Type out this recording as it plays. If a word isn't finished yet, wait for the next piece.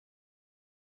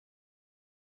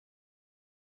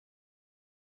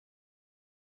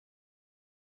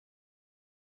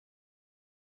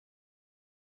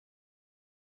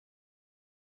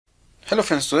Hello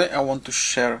friends, today I want to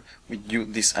share with you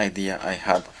this idea I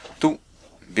had to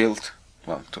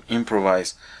to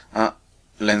improvise a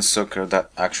lens sucker that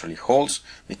actually holds,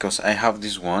 because I have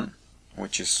this one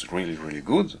which is really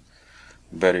good,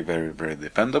 very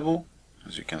dependable.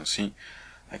 As you can see,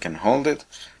 I can hold it,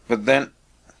 but then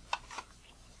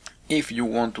if you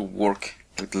want to work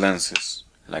with lenses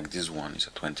like this one is a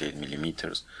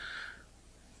 28mm,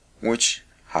 which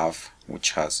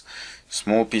has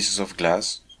small pieces of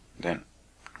glass, then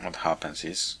what happens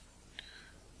is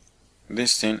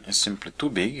this thing is simply too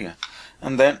big,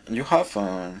 and then you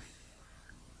have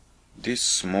this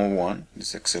small one,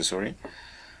 this accessory,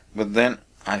 but then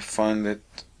I find it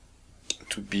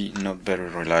to be not very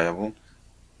reliable.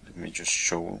 Let me just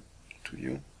show to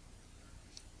you.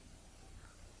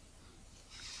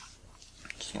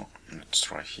 So let's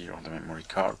try here on the memory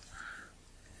card,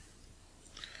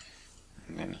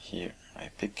 and then here I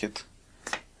pick it,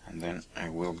 and then I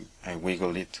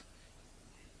wiggle it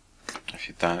a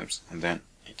few times, and then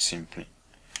it simply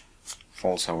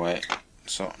falls away,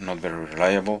 so not very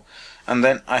reliable. And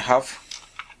then I have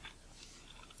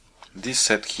this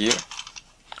set here,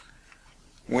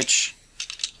 which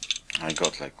I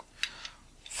got like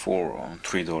 $4 or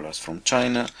 $3 from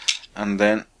China, and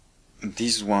then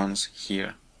these ones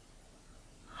here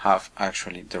have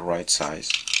actually the right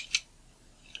size,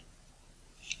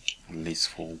 at least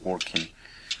for working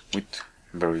with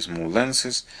very small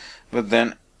lenses. But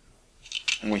then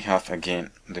we have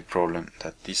again the problem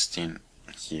that this thing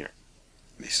here,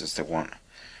 this is the one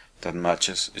that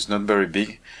matches, is not very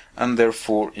big, and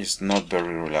therefore is not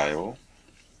very reliable,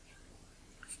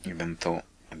 even though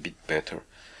a bit better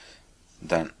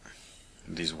than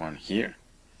this one here.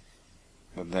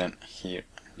 But then here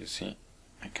you see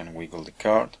I can wiggle the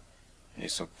card,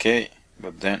 it's okay,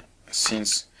 but then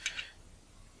since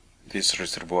this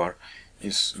reservoir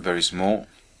is very small,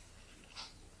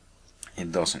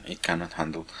 it cannot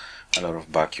handle a lot of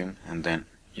vacuum, and then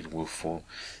it will fall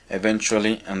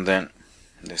eventually. And then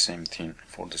the same thing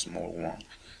for the small one,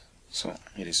 so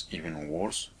it is even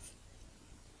worse.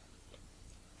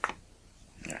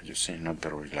 Yeah, you see, not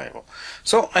very reliable.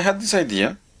 So I had this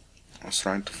idea, I was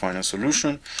trying to find a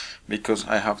solution, because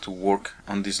I have to work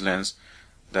on this lens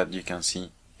that you can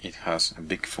see it has a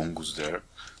big fungus there.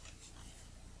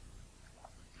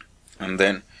 And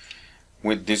then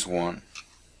with this one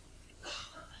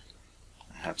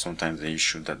I had sometimes the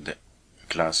issue that the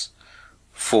glass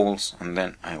falls, and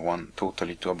then I want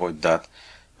totally to avoid that.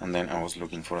 And then I was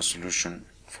looking for a solution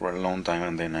for a long time,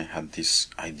 and then I had this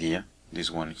idea, this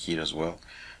one here as well,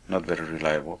 not very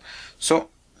reliable.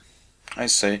 So I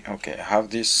say, okay, I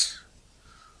have this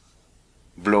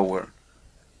blower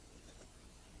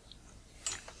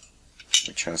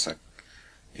which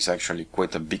is actually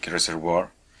quite a big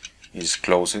reservoir, is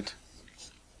closed,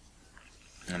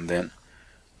 and then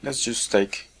let's just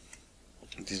take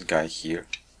this guy here,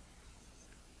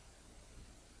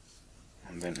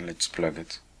 and then let's plug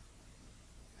it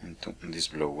into this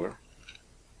blower.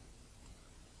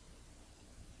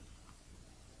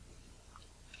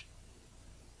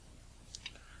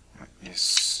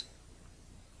 It's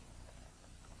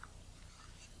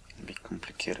a bit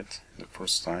complicated the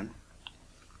first time,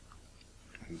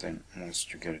 and then once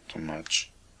you get it to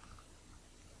match,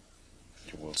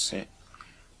 you will see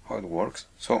how it works.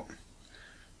 So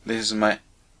this is my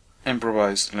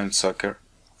improvised lens sucker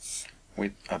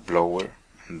with a blower,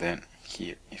 and then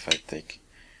here if I take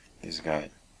this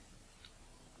guy,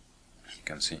 you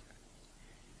can see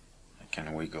I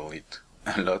can wiggle it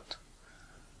a lot,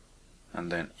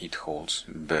 and then it holds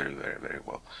very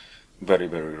well, very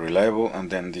reliable. And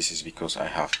then this is because I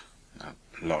have a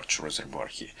large reservoir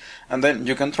here. And then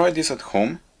you can try this at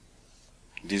home.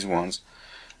 These ones,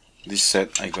 this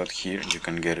set I got here, you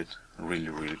can get it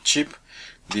really cheap.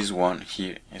 This one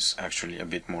here is actually a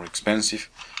bit more expensive,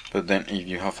 but then if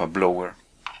you have a blower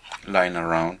lying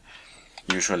around,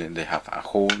 usually they have a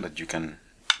hole that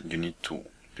you need to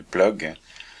plug in.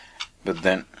 But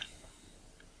then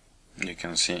you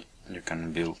can see you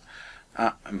can build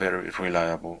a very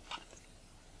reliable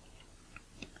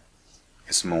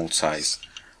small size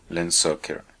lens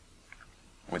sucker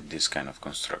with this kind of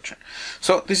construction.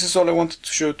 So this is all I wanted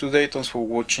to show today. Thanks for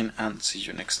watching, and see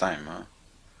you next time.